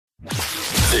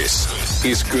This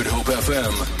is Good Hope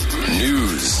FM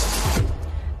News.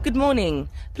 Good morning.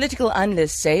 Political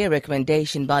analysts say a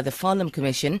recommendation by the Farlam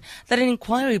Commission that an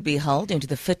inquiry be held into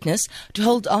the fitness to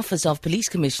hold office of Police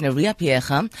Commissioner Riah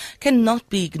Phiyega cannot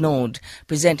be ignored.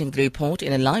 Presenting the report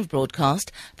in a live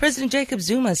broadcast, President Jacob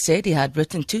Zuma said he had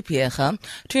written to Phiyega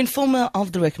to inform her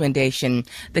of the recommendation.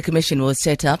 The commission was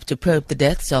set up to probe the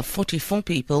deaths of 44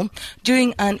 people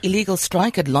during an illegal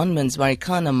strike at Lonman's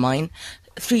Marikana mine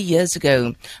 3 years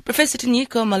ago. Professor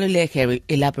Tanyiko Maluleke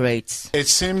elaborates. It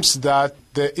seems that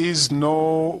there is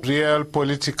no real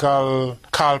political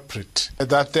culprit,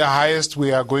 that the highest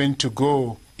we are going to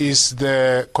go is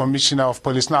the Commissioner of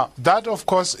Police. Now, that of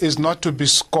course is not to be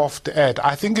scoffed at.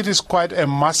 I think it is quite a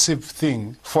massive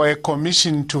thing for a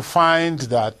commission to find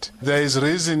that there is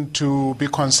reason to be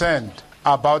concerned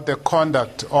about the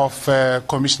conduct of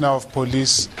Commissioner of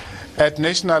Police at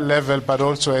national level but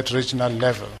also at regional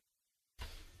level.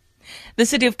 The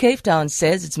city of Cape Town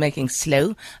says it's making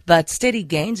slow but steady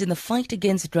gains in the fight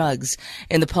against drugs.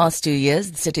 In the past 2 years,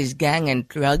 the city's gang and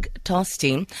drug task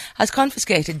team has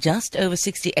confiscated just over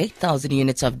 68,000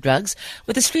 units of drugs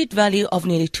with a street value of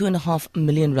nearly 2.5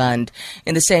 million rand.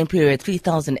 In the same period,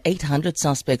 3,800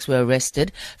 suspects were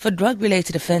arrested for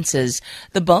drug-related offences.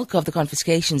 The bulk of the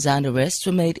confiscations and arrests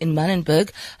were made in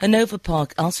Manenberg, Hanover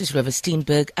Park, Elswies River,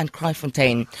 Steenberg and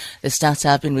Kraaifontein. The stats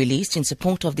have been released in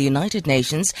support of the United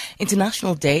Nations International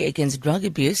Day Against Drug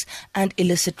Abuse and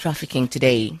Illicit Trafficking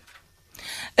today.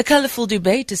 A colourful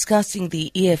debate discussing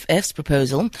the EFF's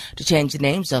proposal to change the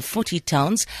names of 40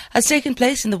 towns has taken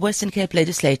place in the Western Cape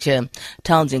Legislature.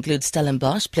 Towns include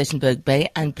Stellenbosch, Plettenberg Bay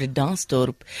and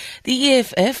Bredasdorp. The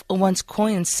EFF wants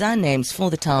coined surnames for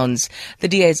the towns. The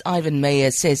DA's Ivan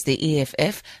Meyer says the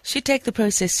EFF should take the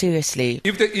process seriously.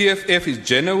 If the EFF is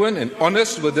genuine and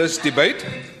honest with this debate,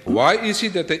 why is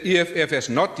it that the EFF has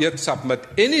not yet submitted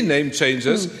any name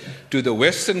changes to the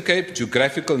Western Cape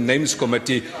Geographical Names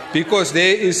Committee? Because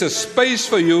there is a space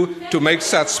for you to make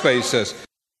such spaces.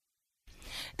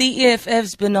 The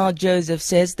EFF's Bernard Joseph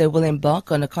says they will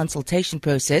embark on a consultation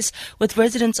process with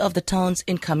residents of the towns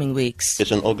in coming weeks.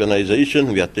 As an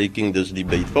organisation, we are taking this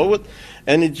debate forward,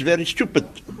 and it's very stupid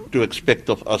to expect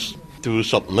of us to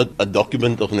submit a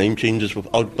document of name changes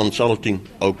without consulting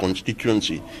our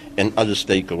constituency and other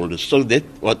stakeholders. So that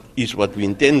is what we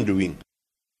intend doing.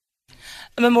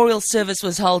 A memorial service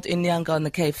was held in Nyanga on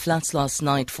the Cape Flats last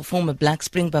night for former Black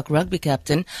Springbok rugby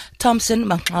captain Thompson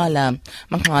Mangala.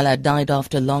 Mangala died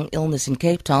after a long illness in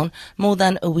Cape Town more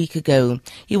than a week ago.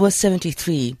 He was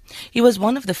 73. He was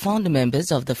one of the founder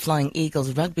members of the Flying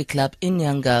Eagles Rugby Club in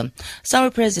Nyanga. SARA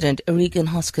President Regan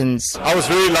Hoskins. I was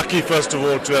very lucky, first of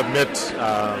all, to have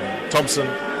met Thompson,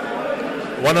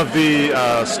 one of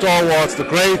the stalwarts, the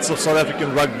greats of South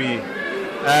African rugby,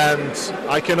 and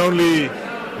I can only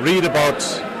read about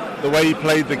the way he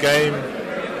played the game,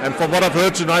 and from what I've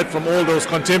heard tonight from all those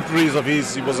contemporaries of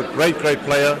his, he was a great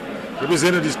player,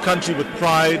 represented his country with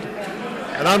pride,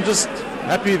 and I'm just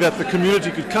happy that the community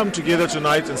could come together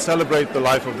tonight and celebrate the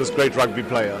life of this great rugby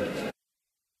player.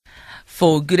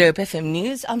 For Good Hope FM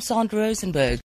News, I'm Sandra Rosenberg.